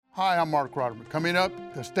Hi, I'm Mark Rotterman. Coming up,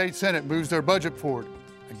 the state Senate moves their budget forward,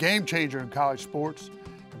 a game changer in college sports,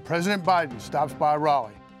 and President Biden stops by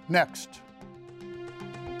Raleigh. Next.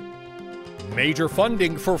 Major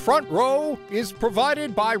funding for Front Row is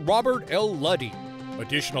provided by Robert L. Luddy.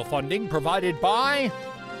 Additional funding provided by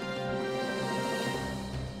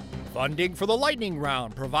funding for the lightning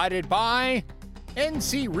round provided by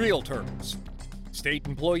NC Realtors, State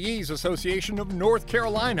Employees Association of North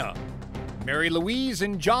Carolina, Mary Louise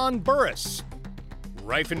and John Burris,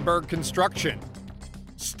 Reifenberg Construction,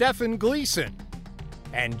 Stephen Gleason,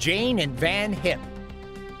 and Jane and Van Hip.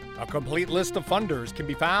 A complete list of funders can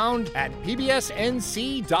be found at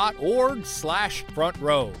pbsnc.org/front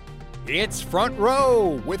row. It's Front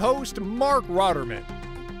Row with host Mark Rotterman.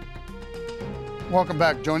 Welcome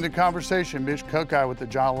back. Join the conversation, Mitch Kokai with the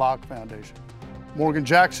John Locke Foundation. Morgan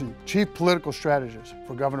Jackson, Chief Political Strategist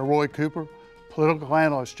for Governor Roy Cooper, Political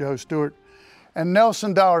Analyst Joe Stewart, and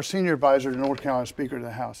Nelson Dollar, Senior Advisor to North Carolina Speaker of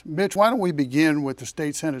the House. Mitch, why don't we begin with the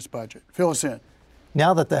state Senate's budget? Fill us in.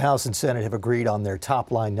 Now that the House and Senate have agreed on their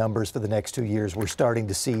top-line numbers for the next 2 years, we're starting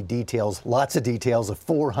to see details, lots of details, a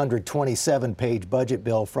 427-page budget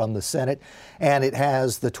bill from the Senate, and it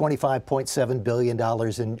has the $25.7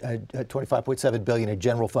 billion in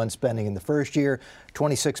general fund spending in the first year,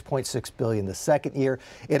 $26.6 billion the second year.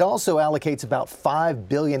 It also allocates about $5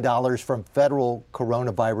 billion from federal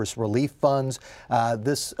coronavirus relief funds.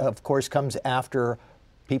 This, of course, comes after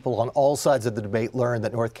people on all sides of the debate learned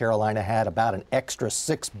that North Carolina had about an extra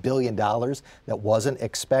 $6 billion that wasn't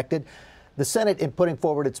expected. The Senate, in putting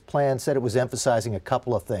forward its plan, said it was emphasizing a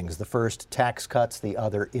couple of things. The first, tax cuts, the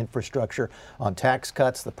other, infrastructure. On tax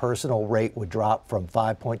cuts, the personal rate would drop from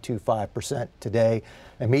 5.25% today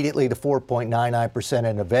immediately to 4.99%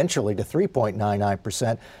 and eventually to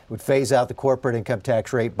 3.99%. It would phase out the corporate income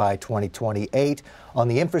tax rate by 2028. On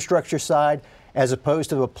the infrastructure side, as opposed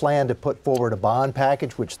to a plan to put forward a bond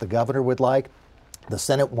package, which the governor would like, the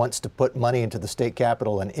Senate wants to put money into the state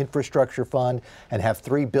capital and infrastructure fund and have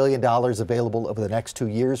 $3 billion available over the next 2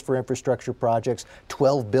 years for infrastructure projects,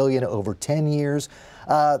 $12 billion over 10 years.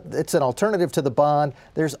 It's an alternative to the bond.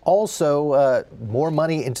 There's also more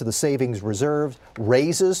money into the savings reserves,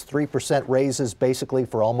 raises, 3% raises basically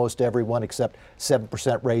for almost everyone except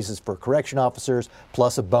 7% raises for correction officers,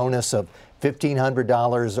 plus a bonus of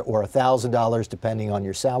 $1,500 or $1,000 depending on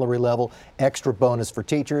your salary level, extra bonus for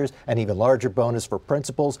teachers, and even larger bonus for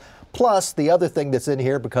principals. Plus, the other thing that's in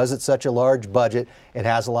here, because it's such a large budget, it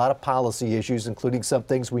has a lot of policy issues, including some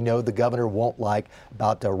things we know the governor won't like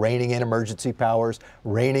about reining in emergency powers,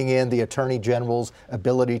 reining in the attorney general's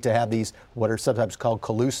ability to have these what are sometimes called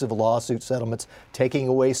collusive lawsuit settlements, taking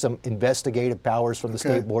away some investigative powers from the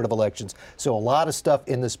State Board of Elections. So a lot of stuff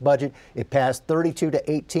in this budget. It passed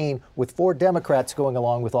 32-18 with 4 Democrats going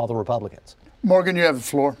along with all the Republicans. Morgan, you have the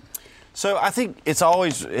floor. So I think it's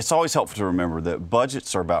always helpful to remember that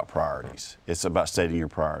budgets are about priorities. It's about stating your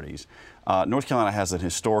priorities. North Carolina has a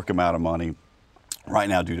historic amount of money right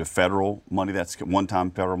now due to federal money, that's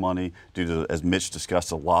one-time federal money, due to, as Mitch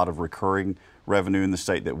discussed, a lot of recurring revenue in the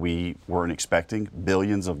state that we weren't expecting,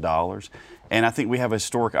 billions of dollars. And I think we have a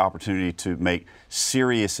historic opportunity to make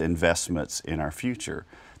serious investments in our future.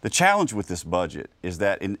 The challenge with this budget is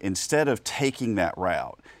that instead of taking that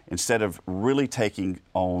route, instead of really taking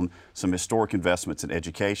on some historic investments in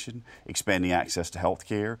education, expanding access to health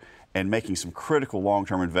care, and making some critical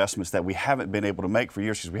long-term investments that we haven't been able to make for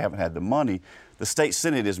years because we haven't had the money, the state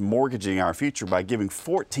Senate is mortgaging our future by giving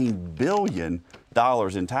 $14 billion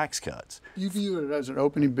in tax cuts. You view it as an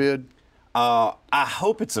opening bid? I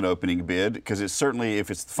hope it's an opening bid because it's certainly, if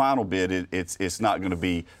it's the final bid, it's not going to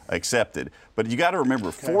be accepted. But you got to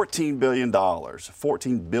remember, $14 billion,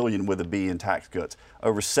 $14 billion with a B in tax cuts.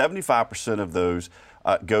 Over 75% of those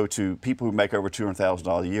go to people who make over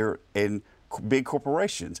 $200,000 a year in big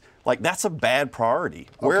corporations. Like, that's a bad priority.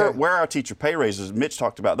 Where our teacher pay raises, Mitch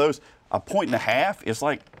talked about those, 1.5 is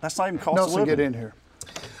like, that's not even cost of living. Nelson, get in here.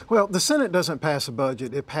 Well, the Senate doesn't pass a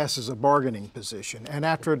budget, it passes a bargaining position. And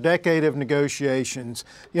after a decade of negotiations,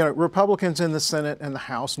 Republicans in the Senate and the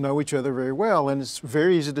House know each other very well, and it's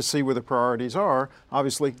very easy to see where the priorities are.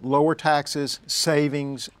 Obviously, lower taxes,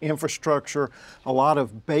 savings, infrastructure, a lot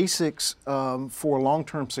of basics for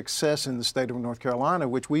long-term success in the state of North Carolina,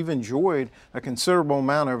 which we've enjoyed a considerable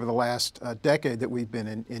amount over the last decade that we've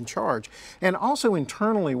been in charge. And also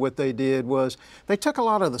internally, what they did was they took a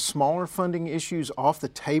lot of the smaller funding issues off the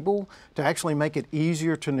table table to actually make it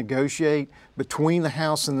easier to negotiate between the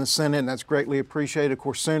House and the Senate, and that's greatly appreciated. Of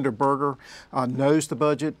course, Senator Berger knows the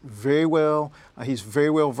budget very well. He's very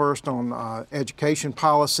well versed on education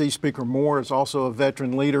policy. Speaker Moore is also a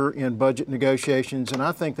veteran leader in budget negotiations, and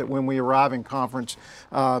I think that when we arrive in conference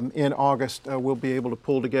in August, we'll be able to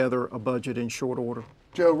pull together a budget in short order.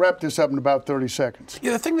 Joe, wrap this up in about 30 seconds.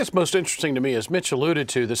 Yeah, the thing that's most interesting to me, as Mitch alluded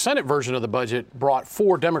to, the Senate version of the budget brought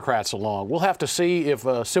 4 Democrats along. We'll have to see if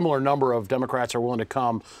a similar number of Democrats are willing to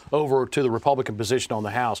come over to the Republican position on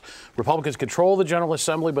the House. Republicans control the General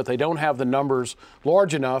Assembly, but they don't have the numbers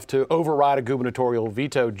large enough to override a gubernatorial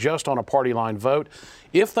veto just on a party line vote.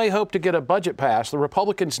 If they hope to get a budget passed, the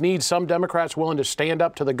Republicans need some Democrats willing to stand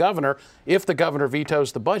up to the governor if the governor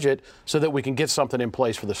vetoes the budget so that we can get something in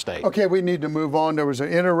place for the state. Okay, we need to move on. There was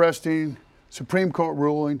an interesting Supreme Court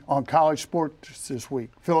ruling on college sports this week.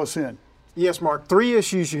 Fill us in. Yes, Mark. 3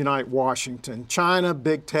 issues unite Washington: China,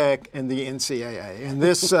 big tech, and the NCAA. And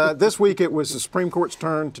this week it was the Supreme Court's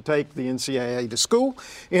turn to take the NCAA to school.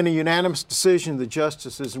 In a unanimous decision, the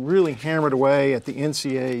justices really hammered away at the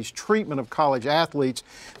NCAA's treatment of college athletes.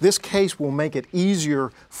 This case will make it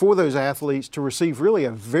easier for those athletes to receive really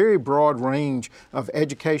a very broad range of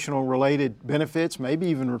educational-related benefits, maybe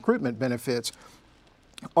even recruitment benefits.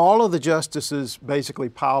 All of the justices basically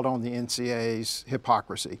piled on the NCAA's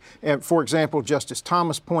hypocrisy. And for example, Justice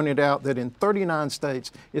Thomas pointed out that in 39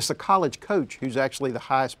 states, it's the college coach who's actually the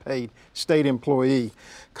highest paid state employee.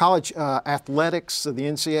 College athletics, the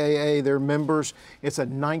NCAA, their members, it's a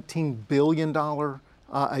 $19 billion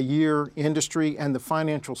a year industry, and the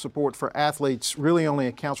financial support for athletes really only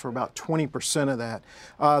accounts for about 20% of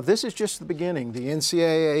that. This is just the beginning. The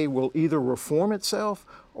NCAA will either reform itself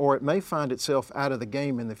or it may find itself out of the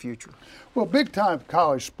game in the future. Well, big-time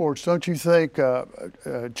college sports, don't you think,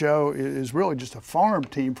 Joe, is really just a farm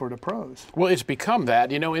team for the pros? Well, it's become that.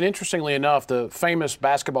 You know, and interestingly enough, the famous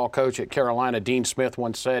basketball coach at Carolina, Dean Smith,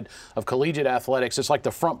 once said of collegiate athletics, it's like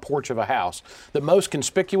the front porch of a house. The most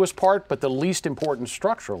conspicuous part, but the least important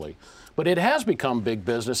structurally. But it has become big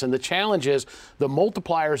business, and the challenge is the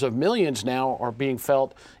multipliers of millions now are being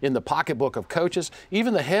felt in the pocketbook of coaches.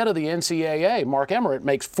 Even the head of the NCAA, Mark Emmert,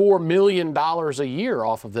 makes $4 million a year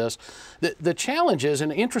off of this. The challenge is,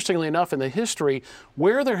 and interestingly enough in the history,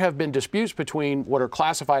 where there have been disputes between what are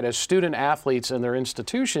classified as student athletes and their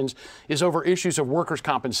institutions is over issues of workers'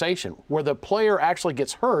 compensation, where the player actually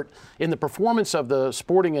gets hurt in the performance of the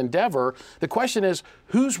sporting endeavor. The question is,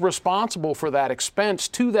 who's responsible for that expense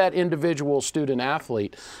to that individual student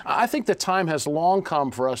athlete? I think the time has long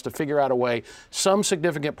come for us to figure out a way. Some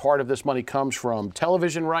significant part of this money comes from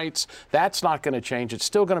television rights. That's not going to change. It's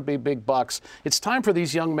still going to be big bucks. It's time for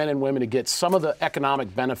these young men and women to get some of the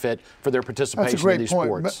economic benefit for their participation in these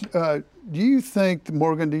sports. Do you think,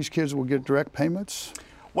 Morgan, these kids will get direct payments?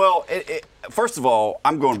 Well, first of all,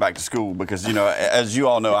 I'm going back to school because, you know, as you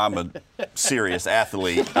all know, I'm a serious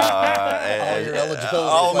athlete.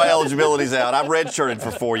 All my eligibility's out. I've redshirted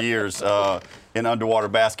for 4 years in underwater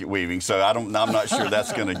basket weaving, so I'm not sure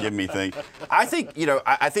that's going to give me things. I think, you know,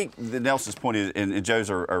 I think that Nelson's point is, and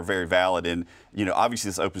Joe's are very valid, and, you know, obviously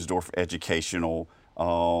this opens the door for educational,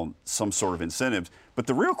 some sort of incentives. But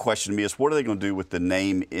the real question to me is, what are they going to do with the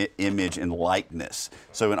name, image, and likeness?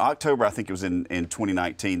 So in October, I think it was in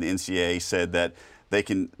 2019, the NCAA said that they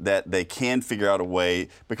can figure out a way,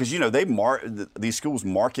 because, you know, these schools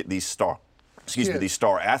market these star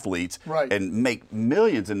athletes, right, and make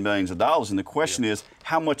millions and millions of dollars. And the question is,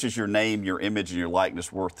 how much is your name, your image, and your likeness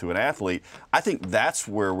worth to an athlete? I think that's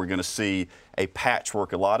where we're going to see a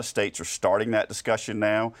patchwork. A lot of states are starting that discussion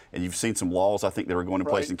now, and you've seen some laws, I think, that are going to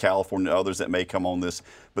place in California and others that may come on this.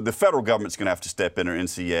 But the federal government's going to have to step in, or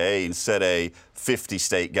NCAA, and set a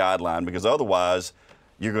 50-state guideline, because otherwise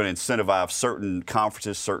you're going to incentivize certain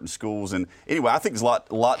conferences, certain schools. And anyway, I think there's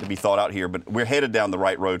a lot to be thought out here, but we're headed down the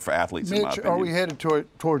right road for athletes, in my opinion. Mitch, are we headed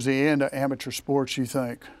towards the end of amateur sports, you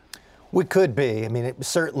think? We could be. I mean,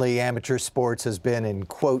 certainly amateur sports has been in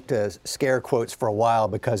scare quotes for a while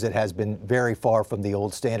because it has been very far from the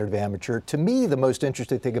old standard of amateur. To me, the most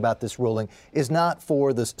interesting thing about this ruling is not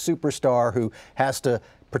for the superstar who has to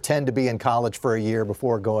pretend to be in college for a year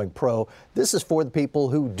before going pro. This is for the people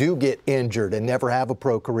who do get injured and never have a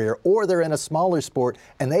pro career, or they're in a smaller sport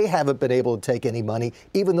and they haven't been able to take any money,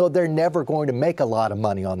 even though they're never going to make a lot of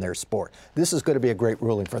money on their sport. This is going to be a great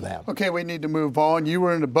ruling for them. Okay, we need to move on. You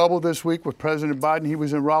were in the bubble this week with President Biden. He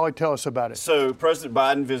was in Raleigh. Tell us about it. So President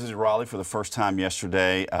Biden visited Raleigh for the first time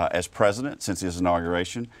yesterday as president since his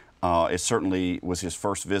inauguration. It certainly was his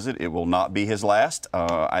first visit. It will not be his last.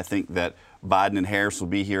 I think that Biden and Harris will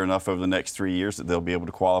be here enough over the next 3 years that they'll be able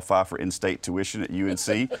to qualify for in-state tuition at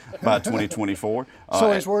UNC by 2024.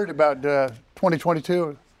 So he's worried about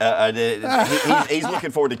 2022? He's looking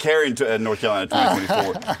forward to carrying to North Carolina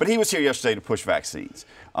 2024. But he was here yesterday to push vaccines.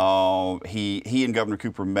 He and Governor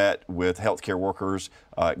Cooper met with healthcare workers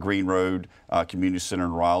at Green Road Community Center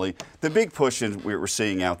in Raleigh. The big push we're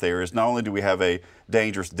seeing out there is not only do we have a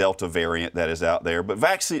dangerous Delta variant that is out there, but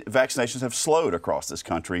vaccinations have slowed across this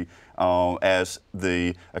country as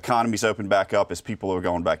the economy's opened back up, as people are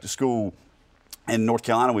going back to school. In North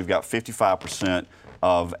Carolina, we've got 55%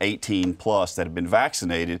 of 18 plus that have been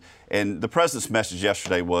vaccinated. And the president's message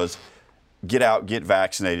yesterday was, get out, get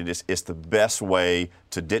vaccinated. It's the best way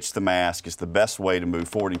to ditch the mask. It's the best way to move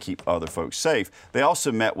forward and keep other folks safe. They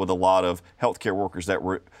also met with a lot of healthcare workers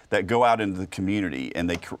that go out into the community, and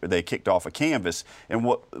they kicked off a canvas. And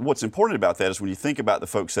what's important about that is when you think about the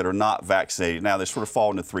folks that are not vaccinated, now they sort of fall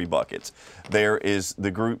into three buckets. There is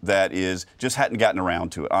the group that just hadn't gotten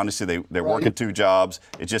around to it. Honestly, they're working two jobs.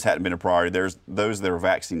 It just hadn't been a priority. There's those that are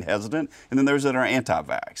vaccine hesitant, and then those that are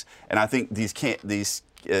anti-vax. And I think these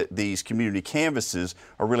community canvases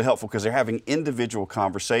are really helpful because they're having individual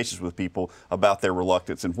conversations with people about their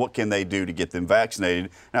reluctance and what can they do to get them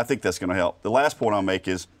vaccinated. And I think that's going to help. The last point I'll make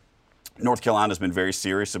is North Carolina has been very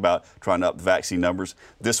serious about trying to up the vaccine numbers.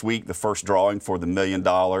 This week, the first drawing for the $1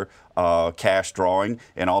 million cash drawing,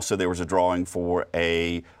 and also there was a drawing for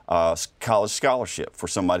a college scholarship for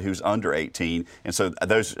somebody who's under 18. And so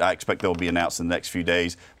those, I expect they'll be announced in the next few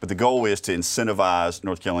days. But the goal is to incentivize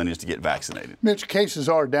North Carolinians to get vaccinated. Mitch, cases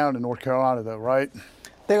are down in North Carolina, though, right?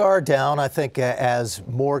 They are down. I think, as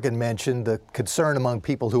Morgan mentioned, the concern among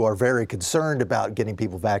people who are very concerned about getting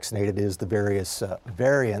people vaccinated is the various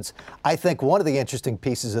variants. I think one of the interesting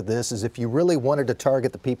pieces of this is if you really wanted to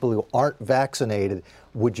target the people who aren't vaccinated,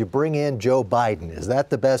 would you bring in Joe Biden? Is that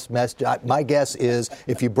the best message? My guess is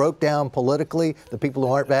if you broke down politically the people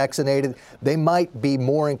who aren't vaccinated, they might be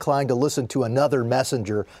more inclined to listen to another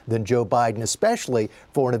messenger than Joe Biden, especially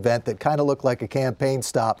for an event that kind of looked like a campaign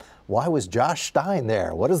stop. Why was Josh Stein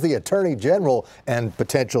there? What does the Attorney General and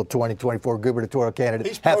potential 2024 gubernatorial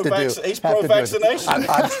candidate have to do? He's pro-vaccination.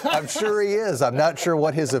 I'm sure he is. I'm not sure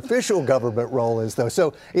what his official government role is, though.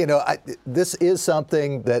 So, this is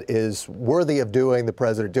something that is worthy of doing, the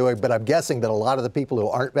president doing, but I'm guessing that a lot of the people who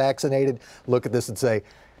aren't vaccinated look at this and say,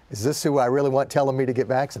 is this who I really want telling me to get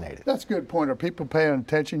vaccinated? That's a good point. Are people paying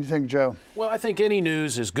attention, you think, Joe? Well, I think any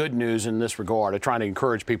news is good news in this regard of trying to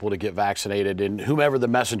encourage people to get vaccinated. And whomever the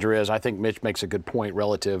messenger is, I think Mitch makes a good point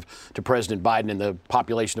relative to President Biden and the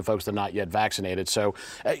population of folks that are not yet vaccinated. So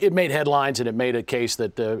it made headlines and it made a case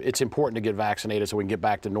that it's important to get vaccinated so we can get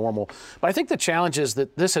back to normal. But I think the challenge is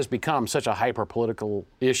that this has become such a hyper-political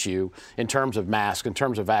issue in terms of masks, in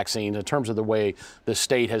terms of vaccines, in terms of the way the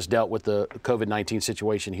state has dealt with the COVID-19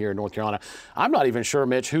 situation here in North Carolina. I'm not even sure,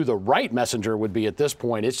 Mitch, who the right messenger would be at this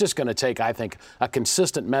point. It's just going to take, I think, a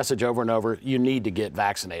consistent message over and over. You need to get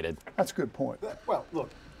vaccinated. That's a good point. Well, look,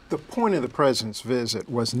 the point of the president's visit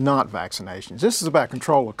was not vaccinations. This is about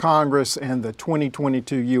control of Congress and the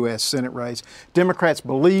 2022 U.S. Senate race. Democrats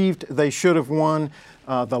believed they should have won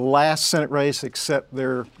the last Senate race, except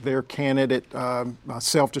their candidate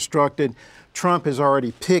self-destructed. Trump has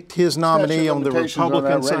already picked his nominee on the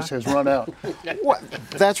Republican side. Race has run out. Well,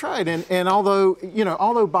 that's right. And although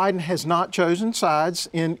Biden has not chosen sides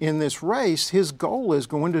in this race, his goal is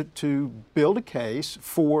going to build a case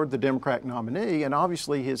for the Democratic nominee. And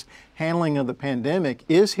obviously his handling of the pandemic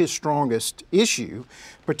is his strongest issue,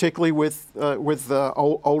 particularly with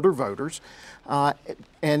older voters.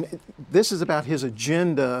 And this is about his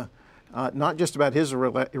agenda. Not just about his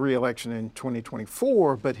re-election in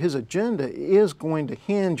 2024, but his agenda is going to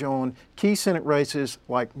hinge on key Senate races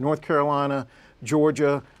like North Carolina,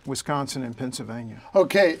 Georgia, Wisconsin, and Pennsylvania.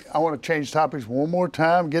 Okay, I want to change topics one more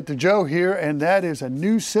time. Get to Joe here, and that is a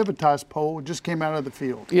new Civitas poll just came out of the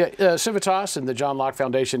field. Yeah, Civitas and the John Locke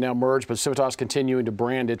Foundation now merged, but Civitas continuing to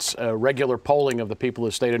brand its regular polling of the people of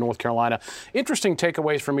the state of North Carolina. Interesting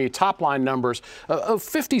takeaways for me, top line numbers.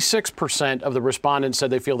 56% of the respondents said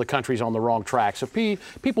they feel the country's on the wrong track. So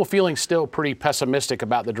people feeling still pretty pessimistic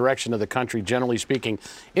about the direction of the country, generally speaking.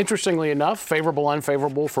 Interestingly enough, favorable,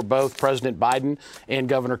 unfavorable for both President Biden and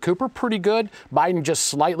Governor Cooper, pretty good. Biden just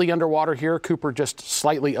slightly underwater here. Cooper just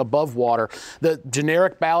slightly above water. The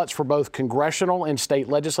generic ballots for both congressional and state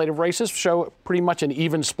legislative races show pretty much an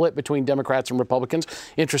even split between Democrats and Republicans.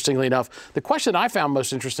 Interestingly enough, the question I found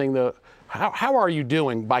most interesting, the how are you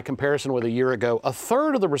doing by comparison with a year ago? A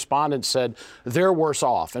third of the respondents said they're worse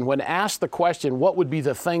off. And when asked the question, what would be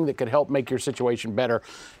the thing that could help make your situation better,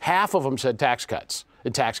 half of them said tax cuts.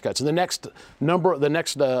 And the next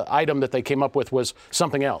item that they came up with was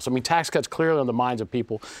something else. I mean, tax cuts clearly on the minds of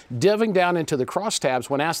people. Diving down into the crosstabs,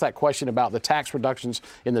 when asked that question about the tax reductions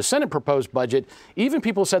in the Senate proposed budget, even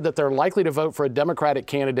people said that they're likely to vote for a Democratic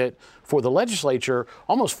candidate for the legislature.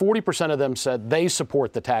 Almost 40% of them said they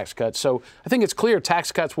support the tax cuts. So I think it's clear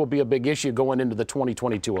tax cuts will be a big issue going into the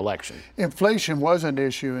 2022 election. Inflation was an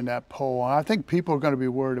issue in that poll. I think people are going to be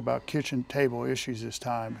worried about kitchen table issues this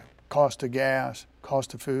time. Cost of gas,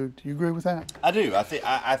 cost of food. Do you agree with that? I do. I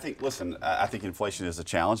think. Listen, I think inflation is a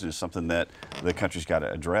challenge and it's something that the country's got to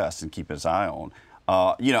address and keep its eye on.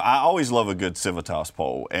 I always love a good Civitas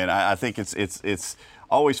poll, and I think it's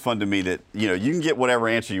always fun to me that you can get whatever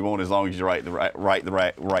answer you want as long as you write the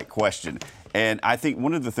right question. And I think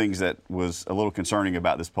one of the things that was a little concerning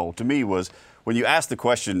about this poll to me was when you ask the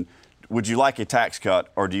question, would you like a tax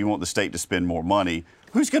cut or do you want the state to spend more money?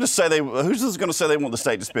 Who's going to say they want the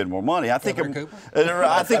state to spend more money? I think a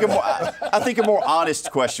more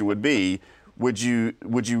honest question would be: Would you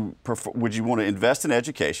want to invest in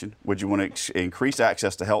education? Would you want to increase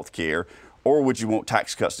access to health care? Or would you want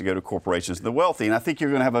tax cuts to go to corporations and the wealthy? And I think you're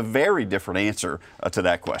going to have a very different answer to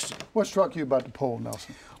that question. What struck you about the poll,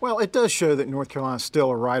 Nelson? Well, it does show that North Carolina is still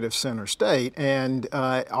a right-of-center state, and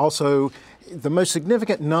also the most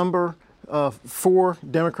significant number for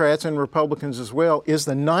Democrats and Republicans as well is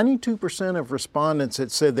the 92% of respondents that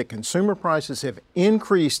said that consumer prices have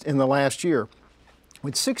increased in the last year,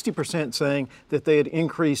 with 60% saying that they had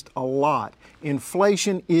increased a lot.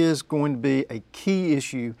 Inflation is going to be a key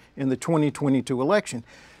issue in the 2022 election.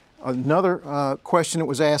 Another question that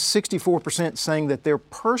was asked, 64% saying that they're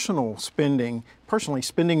personally spending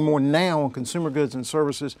more now on consumer goods and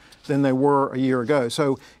services than they were a year ago.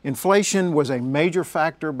 So inflation was a major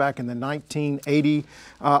factor back in the 1980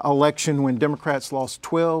 election when Democrats lost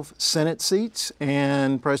 12 Senate seats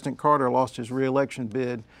and President Carter lost his re-election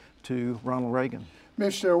bid to Ronald Reagan.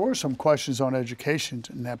 Mitch, there were some questions on education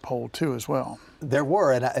in that poll too as well. There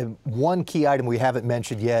were, and one key item we haven't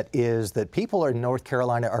mentioned yet is that people in North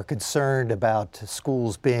Carolina are concerned about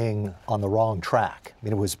schools being on the wrong track. I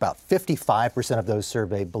mean, it was about 55% of those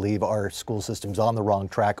surveyed believe our school system's on the wrong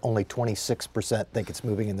track. Only 26% think it's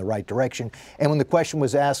moving in the right direction. And when the question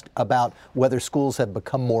was asked about whether schools have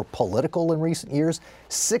become more political in recent years,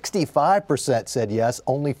 65% said yes,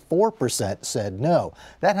 only 4% said no.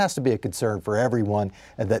 That has to be a concern for everyone,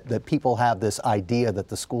 that people have this idea that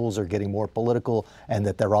the schools are getting more political and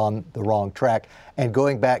that they're on the wrong track. And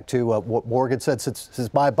going back to what Morgan said,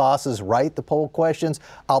 since my bosses write the poll questions,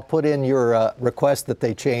 I'll put in your request that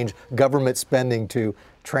they change government spending to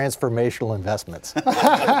transformational investments.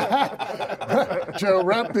 Joe,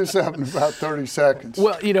 wrap this up in about 30 seconds.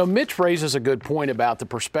 Well, Mitch raises a good point about the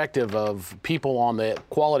perspective of people on the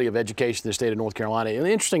quality of education in the state of North Carolina. And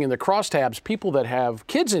interesting, in the crosstabs, people that have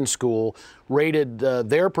kids in school rated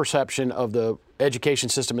their perception of the education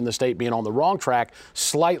system in the state being on the wrong track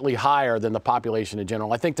slightly higher than the population in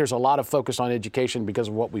general. I think there's a lot of focus on education because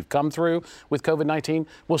of what we've come through with COVID-19.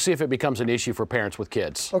 We'll see if it becomes an issue for parents with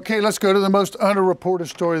kids. Okay, let's go to the most underreported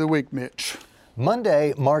story of the week, Mitch.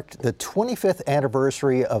 Monday marked the 25th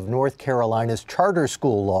anniversary of North Carolina's charter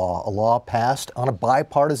school law, a law passed on a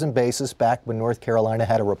bipartisan basis back when North Carolina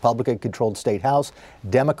had a Republican-controlled state House,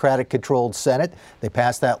 Democratic-controlled Senate. They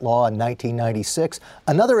passed that law in 1996.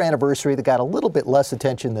 Another anniversary that got a little bit less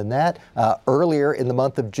attention than that, earlier in the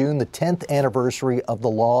month of June, the 10th anniversary of the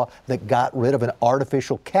law that got rid of an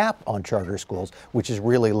artificial cap on charter schools, which has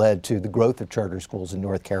really led to the growth of charter schools in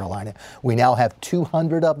North Carolina. We now have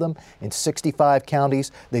 200 of them in 65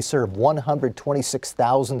 counties. They serve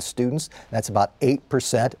 126,000 students. That's about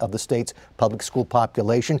 8% of the state's public school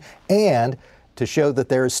population. And to show that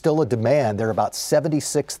there is still a demand, there are about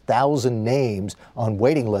 76,000 names on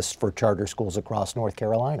waiting lists for charter schools across North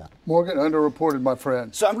Carolina. Morgan, underreported, my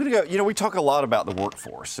friend. So I'm going to go, we talk a lot about the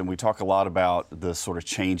workforce and we talk a lot about the sort of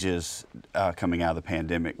changes coming out of the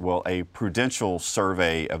pandemic. Well, a Prudential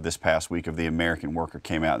survey of this past week of the American worker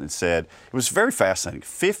came out and said, it was very fascinating,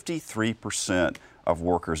 53% of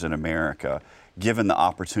workers in America, given the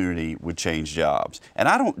opportunity, would change jobs. And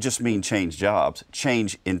I don't just mean change jobs,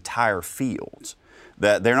 change entire fields.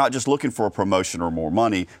 That they're not just looking for a promotion or more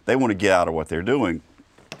money, they want to get out of what they're doing.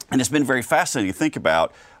 And it's been very fascinating to think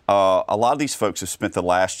about. A lot of these folks have spent the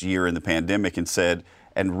last year in the pandemic and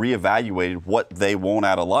reevaluated what they want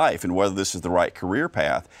out of life and whether this is the right career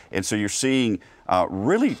path. And so you're seeing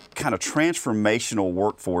really kind of transformational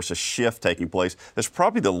workforce, a shift taking place that's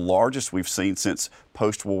probably the largest we've seen since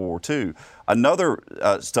post-World War II. Another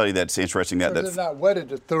study that's interesting they're not wedded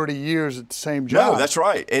to 30 years at the same job. No, that's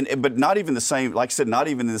right. But not even the same, like I said, not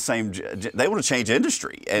even in the same, they want to change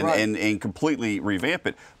industry and completely revamp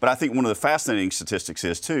it. But I think one of the fascinating statistics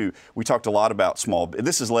is, too, we talked a lot about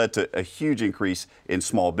this has led to a huge increase in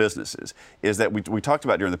small businesses, is that we talked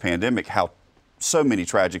about during the pandemic how so many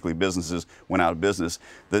tragically businesses went out of business.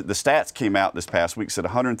 The stats came out this past week, said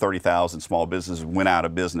 130,000 small businesses went out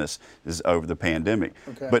of business over the pandemic.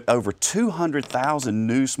 Okay. But over 200,000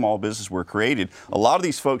 new small businesses were created. A lot of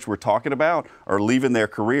these folks we're talking about are leaving their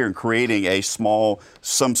career and creating a some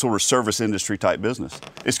sort of service industry type business.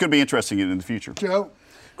 It's going to be interesting in the future. Joe?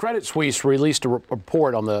 Credit Suisse released a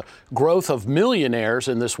report on the growth of millionaires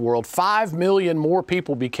in this world. 5 million more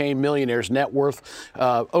people became millionaires, net worth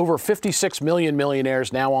over 56 million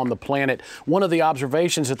millionaires now on the planet. One of the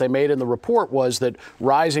observations that they made in the report was that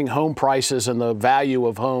rising home prices and the value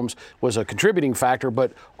of homes was a contributing factor,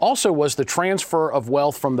 but also was the transfer of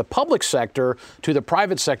wealth from the public sector to the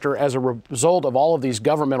private sector as a result of all of these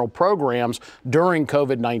governmental programs during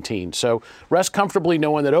COVID-19. So rest comfortably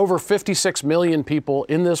knowing that over 56 million people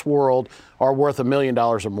in this world are worth $1 million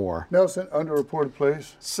or more. Nelson, underreported,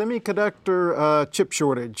 please. Semiconductor chip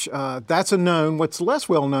shortage. That's a known. What's less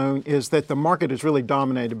well known is that the market is really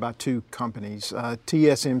dominated by two companies,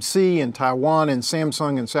 TSMC in Taiwan and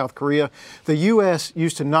Samsung in South Korea. The U.S.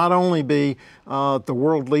 used to not only be the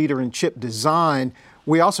world leader in chip design,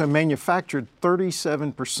 we also manufactured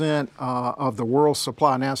 37% of the world's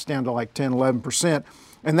supply. Now it's down to like 10, 11%.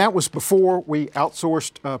 And that was before we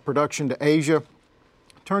outsourced production to Asia.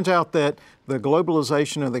 Turns out that the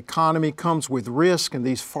globalization of the economy comes with risk, and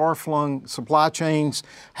these far-flung supply chains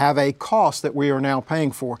have a cost that we are now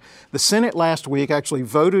paying for. The Senate last week actually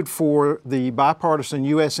voted for the bipartisan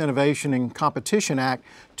U.S. Innovation and Competition Act,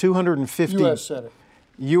 U.S.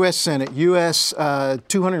 Senate,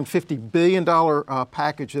 $250 billion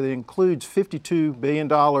package that includes $52 billion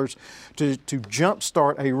to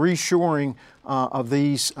jumpstart a reshoring of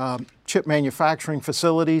these chip manufacturing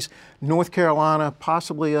facilities. North Carolina,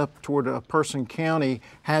 possibly up toward Person County,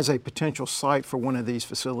 has a potential site for one of these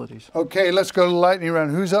facilities. Okay, let's go to the lightning round.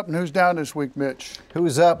 Who's up and who's down this week, Mitch?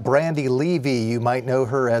 Who's up? Brandy Levy. You might know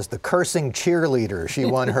her as the cursing cheerleader. She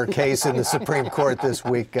won her case in the Supreme Court this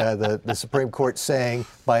week. The Supreme Court saying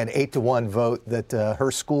by an 8-1 vote that her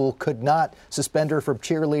school could not suspend her from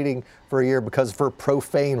cheerleading for a year because of her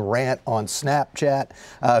profane rant on Snapchat.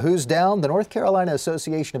 Who's down? The North Carolina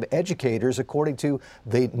Association of Educators, according to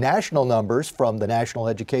the national numbers from the National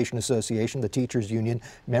Education Association, the teachers union,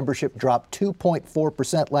 membership dropped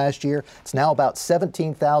 2.4% last year. It's now about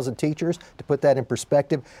 17,000 teachers. To put that in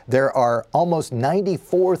perspective, there are almost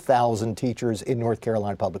 94,000 teachers in North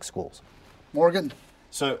Carolina public schools. Morgan?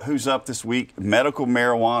 So who's up this week? Medical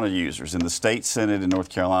marijuana users in the state Senate in North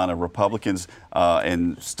Carolina. Republicans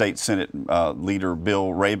and state Senate leader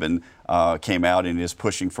Bill Rabin came out and is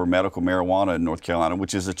pushing for medical marijuana in North Carolina,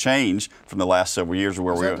 which is a change from the last several years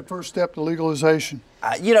where we're. Is that the first step to legalization?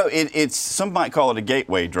 It's some might call it a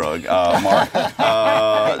gateway drug, Mark.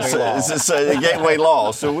 It's a gateway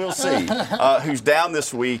law, so we'll see. Who's down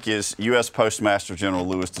this week is U.S. Postmaster General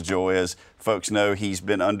Louis DeJoy. As folks know, he's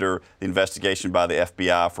been under investigation by the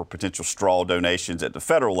FBI for potential straw donations at the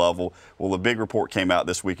federal level. Well, a big report came out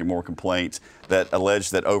this week and more complaints that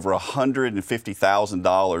alleged that over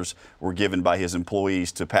 $150,000 were given by his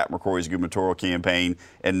employees to Pat McCrory's gubernatorial campaign,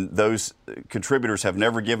 and those contributors have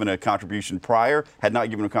never given a contribution prior, had not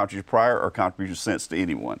given a contribution prior or contribution since to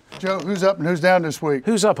anyone. Joe, who's up and who's down this week?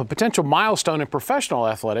 Who's up? A potential milestone in professional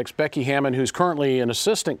athletics. Becky Hammon, who's currently an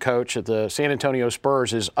assistant coach at the San Antonio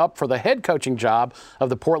Spurs, is up for the head coaching job of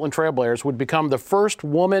the Portland Trail Blazers, would become the first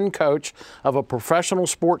woman coach of a professional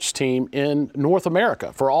sports team in North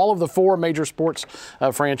America. For all of the 4 major sports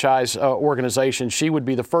franchise organizations, she would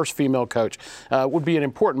be the first female coach. Would be an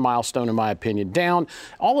important milestone, in my opinion. Down,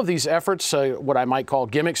 all of these efforts, what I might call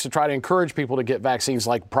gimmicks to try to encourage people to get vaccines,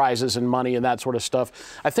 like prizes and money and that sort of stuff.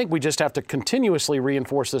 I think we just have to continuously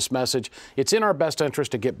reinforce this message. It's in our best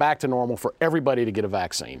interest to get back to normal for everybody to get a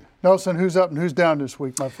vaccine. Nelson, who's up and who's down this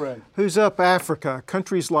week, my friend? Who's up? Africa.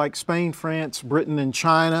 Countries like Spain, France, Britain, and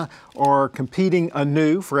China are competing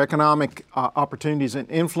anew for economic opportunities and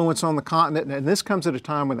influence on the continent. And this comes at a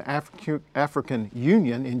time when the African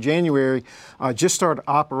Union in January just started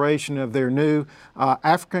operation of their new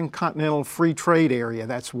African Continental Free Trade Area.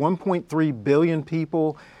 That's 1.3 billion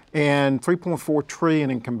people and 3.4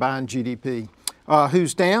 trillion in combined GDP.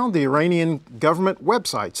 Who's down? The Iranian government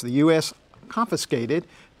websites. The U.S. confiscated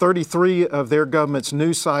 33 of their government's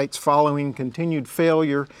new sites following continued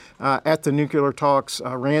failure at the nuclear talks.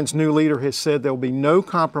 Rand's new leader has said there will be no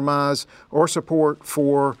compromise or support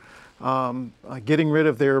for getting rid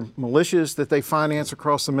of their militias that they finance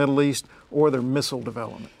across the Middle East or their missile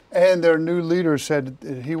development. And their new leader said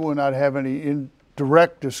that he will not have any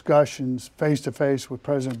direct discussions face-to-face with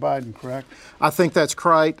President Biden, correct? I think that's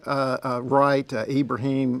right.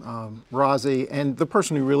 Ibrahim Razi, and the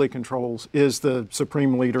person who really controls is the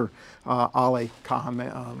Supreme Leader, Ali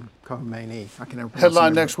Khamenei. I can never pronounce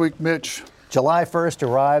Headline his name next week, Mitch. July 1st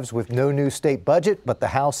arrives with no new state budget, but the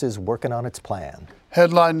House is working on its plan.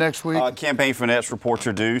 Headline next week. Campaign finance reports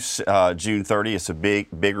are due June 30. It's a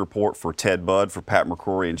big report for Ted Budd, for Pat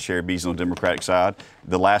McCrory, and Sherry Beasley on the Democratic side.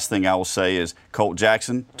 The last thing I will say is Colt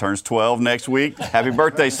Jackson turns 12 next week. Happy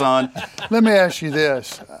birthday, son. Let me ask you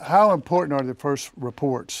this. How important are the first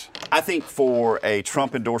reports? I think for a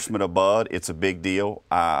Trump endorsement of Budd, it's a big deal.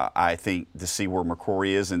 I think to see where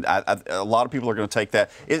McCrory is, and a lot of people are going to take that.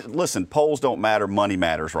 Listen, polls don't matter. Money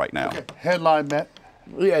matters right now. Okay. Headline, Matt.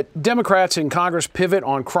 Yeah, Democrats in Congress pivot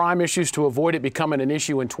on crime issues to avoid it becoming an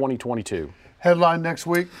issue in 2022. Headline next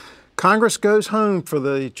week. Congress goes home for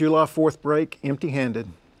the July 4th break empty-handed.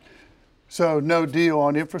 So no deal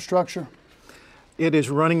on infrastructure? It is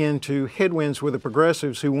running into headwinds with the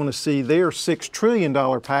progressives who want to see their $6 trillion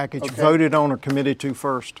package voted on or committed to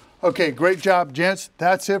first. Okay, great job, gents.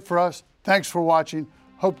 That's it for us. Thanks for watching.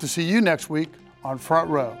 Hope to see you next week on Front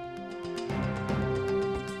Row.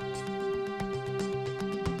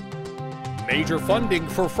 Major funding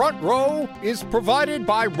for Front Row is provided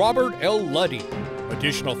by Robert L. Luddy.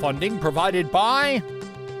 Additional funding provided by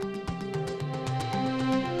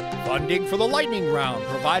funding for the lightning round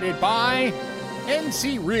provided by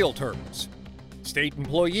NC Realtors, State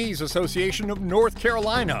Employees Association of North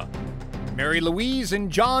Carolina, Mary Louise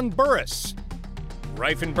and John Burris,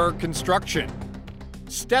 Reifenberg Construction,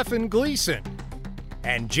 Stephen Gleason,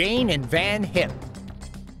 and Jane and Van Hip.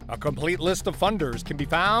 A complete list of funders can be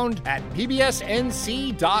found at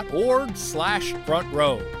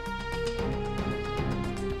pbsnc.org/frontrow.